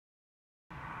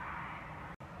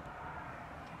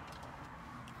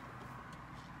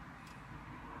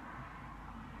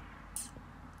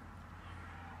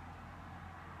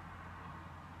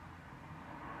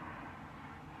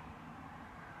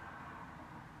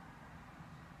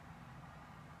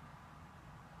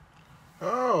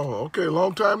Oh, okay.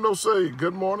 Long time no see.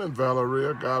 Good morning,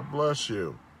 Valeria. God bless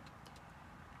you.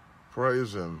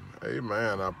 Praise Him.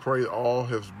 Amen. I pray all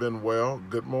has been well.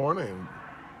 Good morning,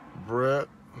 Brett.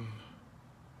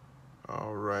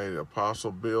 All right.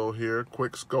 Apostle Bill here.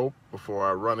 Quick scope before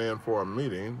I run in for a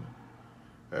meeting.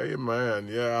 Amen.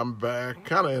 Yeah, I'm back.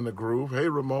 Kind of in the groove. Hey,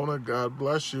 Ramona. God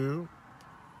bless you.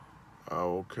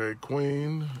 Okay,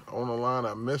 Queen on the line.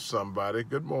 I missed somebody.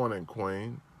 Good morning,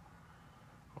 Queen.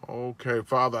 Okay,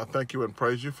 Father, I thank you and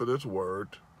praise you for this word.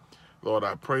 Lord,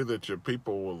 I pray that your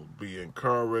people will be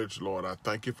encouraged. Lord, I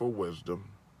thank you for wisdom.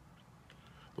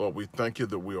 Lord, we thank you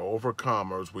that we are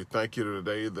overcomers. We thank you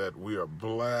today that we are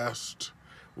blessed.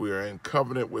 We are in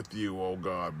covenant with you, oh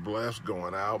God. Blessed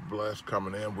going out, blessed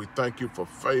coming in. We thank you for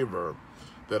favor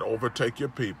that overtake your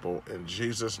people. In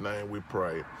Jesus' name we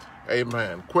pray.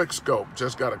 Amen. Quick scope,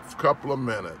 just got a couple of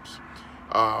minutes.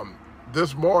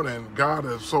 This morning, God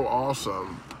is so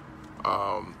awesome.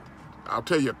 I'll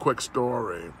tell you a quick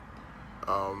story.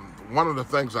 One of the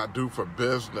things I do for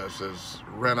business is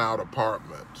rent out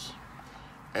apartments.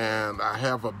 And I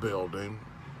have a building.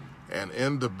 And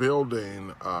in the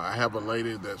building, I have a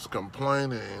lady that's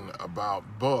complaining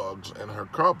about bugs in her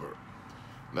cupboard.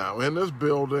 Now, in this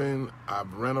building,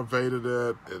 I've renovated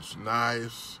it. It's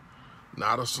nice.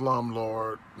 Not a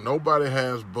slumlord. Nobody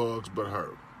has bugs but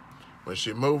her. When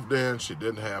she moved in, she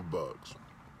didn't have bugs.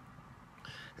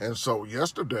 And so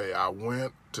yesterday I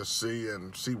went to see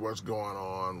what's going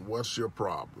on. What's your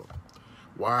problem?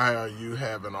 Why are you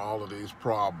having all of these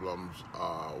problems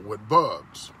with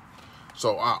bugs?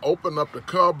 So I opened up the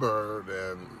cupboard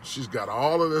and she's got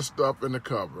all of this stuff in the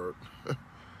cupboard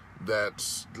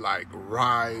that's like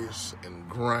rice and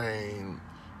grain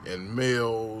and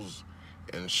meals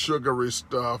and sugary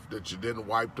stuff that you didn't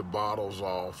wipe the bottles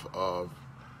off of.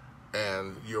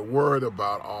 And you're worried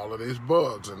about all of these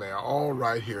bugs, and they're all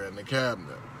right here in the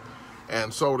cabinet.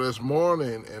 And so this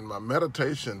morning in my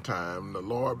meditation time, the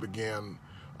Lord began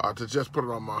to just put it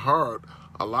on my heart.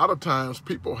 A lot of times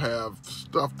people have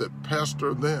stuff that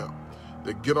pester them,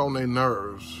 that get on their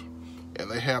nerves, and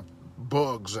they have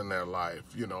bugs in their life.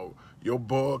 You know, your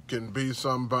bug can be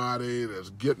somebody that's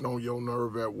getting on your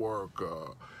nerve at work.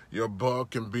 Your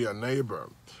bug can be a neighbor.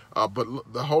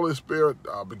 But the Holy Spirit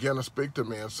began to speak to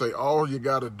me and say, all you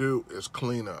got to do is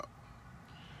clean up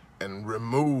and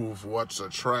remove what's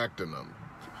attracting them.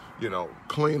 You know,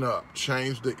 clean up,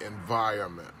 change the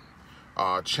environment,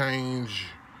 change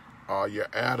your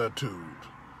attitude,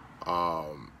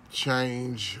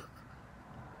 change,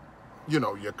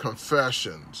 your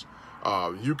confessions.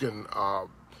 You can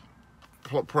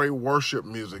pray worship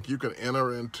music. You can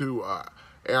enter into an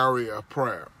area of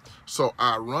prayer. So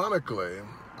ironically,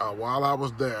 while I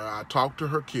was there, I talked to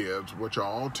her kids, which are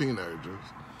all teenagers,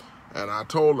 and I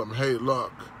told them, hey,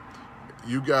 look,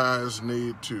 you guys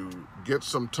need to get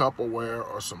some Tupperware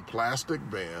or some plastic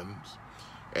bins,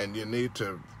 and you need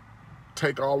to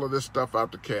take all of this stuff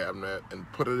out the cabinet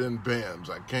and put it in bins.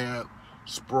 I can't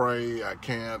spray, I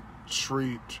can't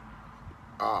treat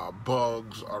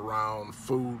bugs around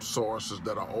food sources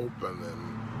that are open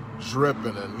and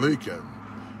dripping and leaking.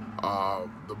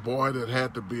 The boy that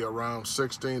had to be around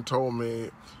 16 told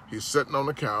me he's sitting on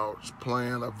the couch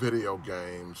playing a video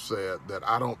game, said that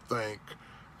I don't think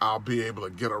I'll be able to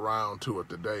get around to it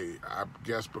today. I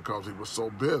guess because he was so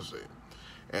busy.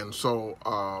 And so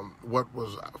what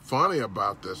was funny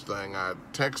about this thing, I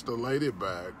texted the lady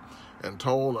back and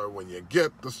told her, when you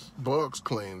get the bugs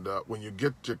cleaned up, when you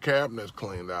get your cabinets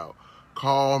cleaned out,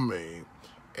 call me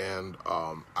and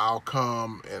I'll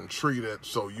come and treat it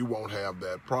so you won't have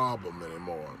that problem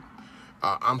anymore.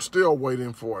 I'm still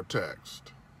waiting for a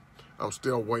text.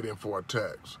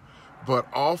 But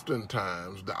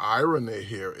oftentimes, the irony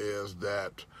here is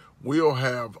that we'll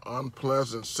have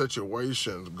unpleasant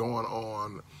situations going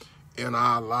on in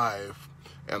our life.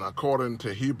 And according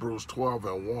to Hebrews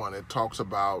 12:1, it talks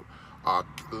about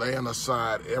laying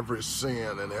aside every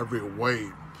sin and every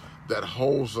weight that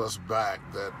holds us back,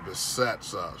 that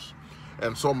besets us.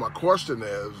 And so my question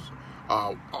is,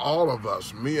 all of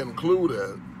us, me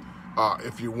included,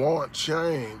 if you want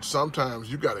change,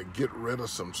 sometimes you got to get rid of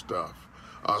some stuff.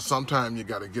 Sometimes you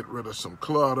got to get rid of some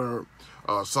clutter.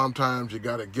 Sometimes you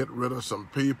got to get rid of some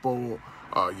people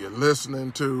you're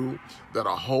listening to that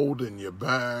are holding you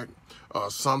back.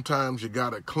 Sometimes you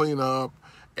got to clean up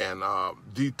and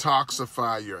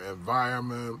detoxify your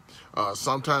environment.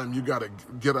 Sometimes you got to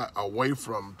get away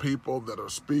from people that are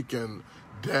speaking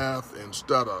death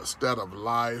instead of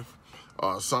life.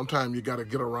 Sometimes you got to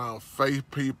get around faith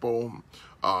people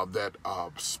that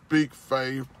speak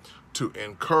faith to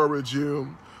encourage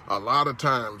you. A lot of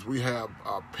times we have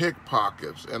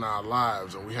pickpockets in our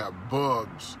lives, and we have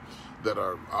bugs that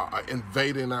are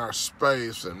invading our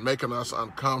space and making us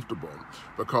uncomfortable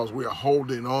because we are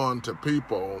holding on to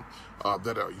people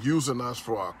that are using us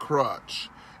for a crutch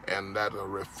and that are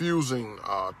refusing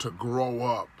to grow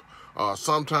up.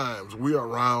 Sometimes we are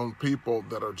around people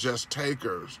that are just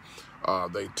takers.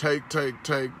 They take,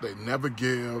 they never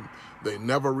give, they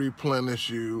never replenish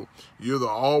you. You're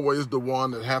always the one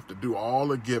that have to do all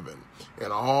the giving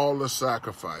and all the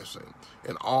sacrificing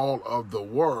and all of the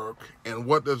work. And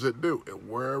what does it do? It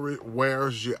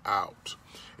wears you out.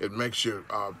 It makes you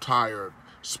tired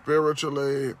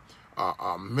spiritually,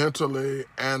 mentally,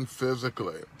 and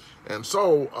physically. And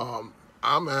so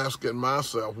I'm asking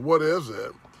myself, what is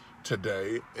it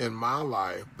today in my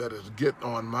life that is getting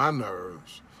on my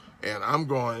nerves? And I'm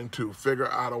going to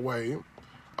figure out a way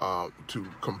to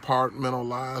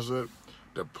compartmentalize it,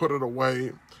 to put it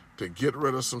away, to get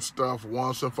rid of some stuff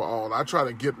once and for all. I try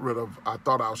to get rid of, I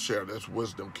thought I'll share this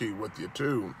wisdom key with you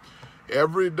too.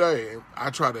 Every day, I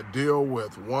try to deal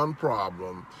with one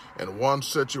problem and one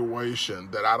situation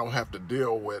that I don't have to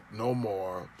deal with no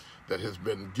more, that has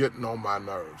been getting on my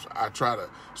nerves.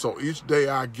 So each day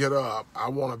I get up, I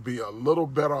want to be a little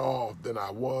better off than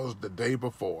I was the day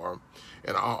before.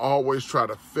 And I always try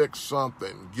to fix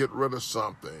something, get rid of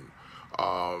something,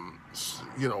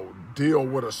 deal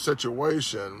with a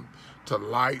situation to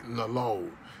lighten the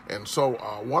load. And so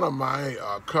one of my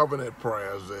covenant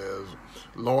prayers is,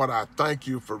 Lord, I thank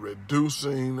you for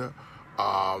reducing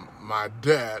my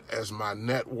debt as my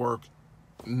net worth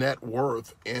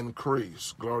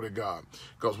increase. Glory to God.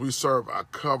 Because we serve a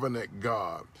covenant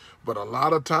God. But a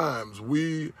lot of times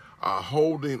we are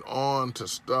holding on to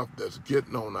stuff that's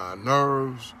getting on our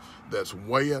nerves, that's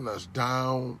weighing us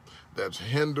down, that's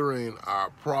hindering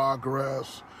our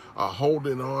progress,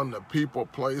 holding on to people,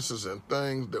 places, and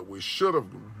things that we should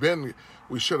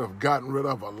have gotten rid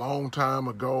of a long time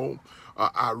ago.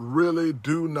 I really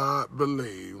do not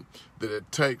believe that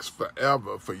it takes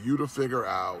forever for you to figure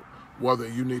out whether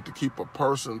you need to keep a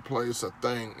person, place, a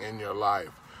thing in your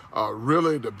life.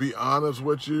 Really, to be honest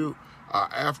with you,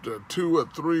 after 2 or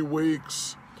 3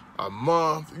 weeks, a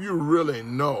month, you really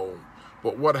know.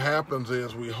 But what happens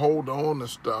is we hold on to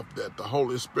stuff that the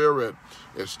Holy Spirit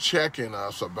is checking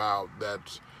us about.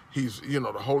 That the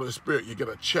Holy Spirit, you get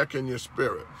a check in your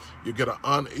spirit. You get an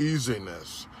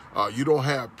uneasiness. You don't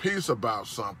have peace about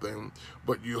something,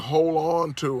 but you hold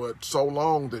on to it so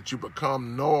long that you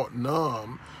become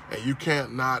numb, and you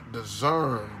can't not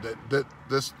discern that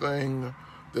this thing,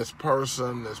 this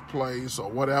person, this place, or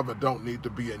whatever don't need to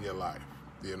be in your life.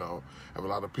 Have a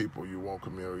lot of people you won't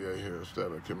communicate here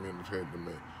instead of communicating to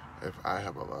me. If I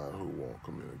have a lot who won't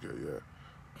communicate, yeah.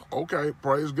 Okay,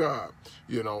 praise God.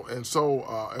 And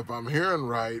so if I'm hearing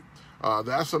right,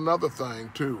 that's another thing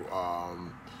too.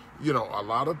 A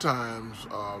lot of times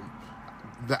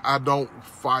that I don't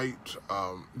fight.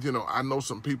 I know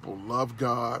some people love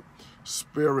God,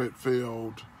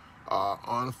 spirit-filled,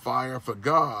 on fire for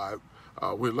God.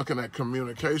 We're looking at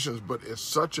communications, but it's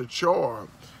such a chore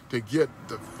to get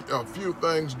a few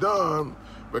things done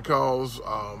because,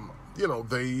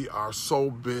 they are so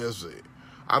busy.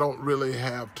 I don't really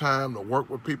have time to work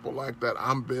with people like that.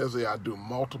 I'm busy. I do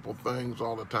multiple things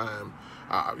all the time.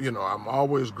 I'm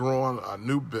always growing a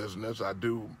new business. I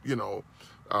do,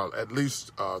 at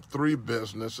least 3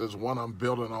 businesses, one I'm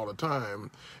building all the time.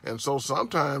 And so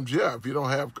sometimes, if you don't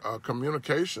have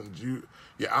communications, you're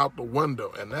out the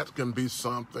window, and that can be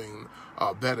something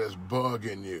that is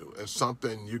bugging you. It's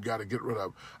something you got to get rid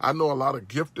of. I know a lot of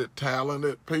gifted,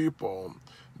 talented people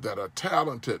that are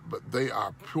talented, but they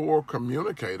are poor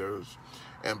communicators.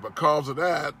 And because of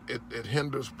that, it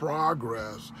hinders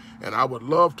progress. And I would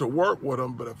love to work with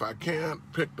them, but if I can't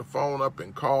pick the phone up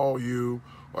and call you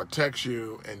or text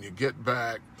you and you get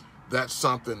back, that's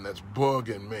something that's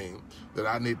bugging me that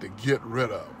I need to get rid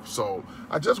of. So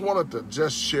I just wanted to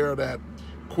share that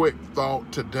quick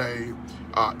thought today.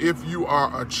 If you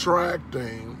are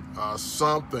attracting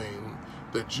something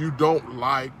that you don't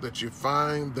like, that you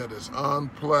find that is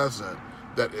unpleasant,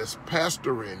 that is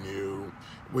pestering you,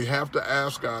 we have to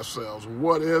ask ourselves,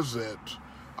 what is it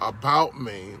about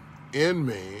me, in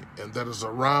me, and that is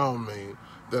around me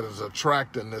that is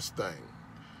attracting this thing?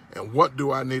 And what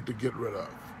do I need to get rid of?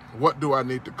 What do I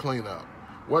need to clean up?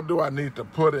 What do I need to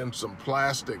put in some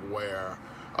plasticware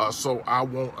so I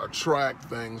won't attract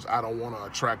things I don't want to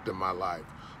attract in my life?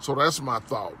 So that's my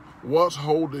thought. What's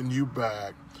holding you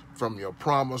back from your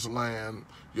promised land,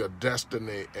 your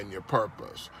destiny, and your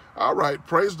purpose? All right,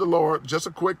 praise the Lord. Just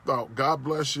a quick thought. God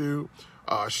bless you.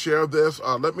 Share this.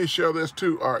 Let me share this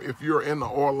too. If you're in the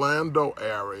Orlando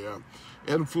area,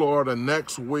 in Florida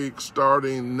next week,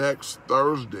 starting next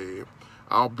Thursday.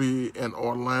 I'll be in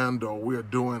Orlando. We're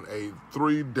doing a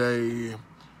 3-day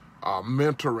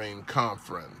mentoring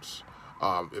conference,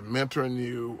 mentoring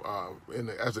you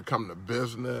as it comes to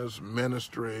business,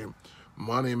 ministry,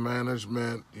 money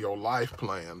management, your life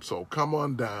plan. So come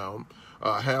on down,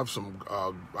 have some,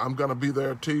 I'm going to be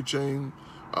there teaching.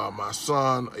 My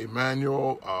son,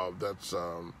 Emmanuel, that's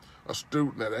a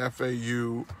student at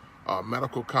FAU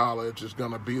Medical College, is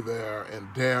going to be there,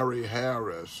 and Derry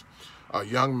Harris, a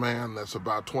young man that's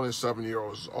about 27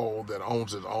 years old that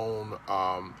owns his own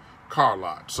car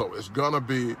lot. So it's going to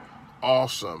be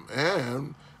awesome.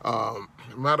 And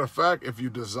matter of fact, if you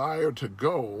desire to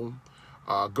go to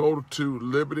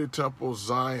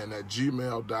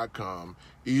libertytemplezion@gmail.com,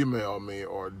 email me,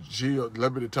 or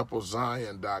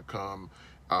libertytemplezion.com.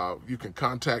 You can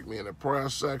contact me in the prayer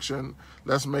section.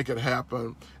 Let's make it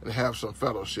happen and have some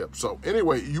fellowship. So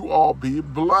anyway, you all be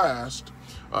blessed.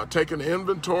 Take an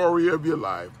inventory of your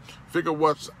life. Figure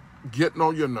what's getting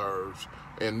on your nerves.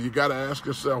 And you got to ask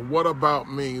yourself, what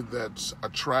about me that's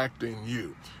attracting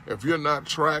you? If you're not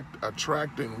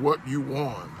attracting what you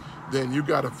want, then you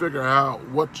got to figure out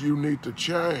what you need to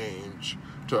change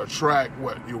to attract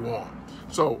what you want.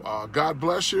 So God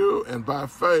bless you, and by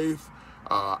faith,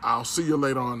 I'll see you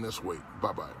later on this week.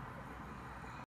 Bye-bye.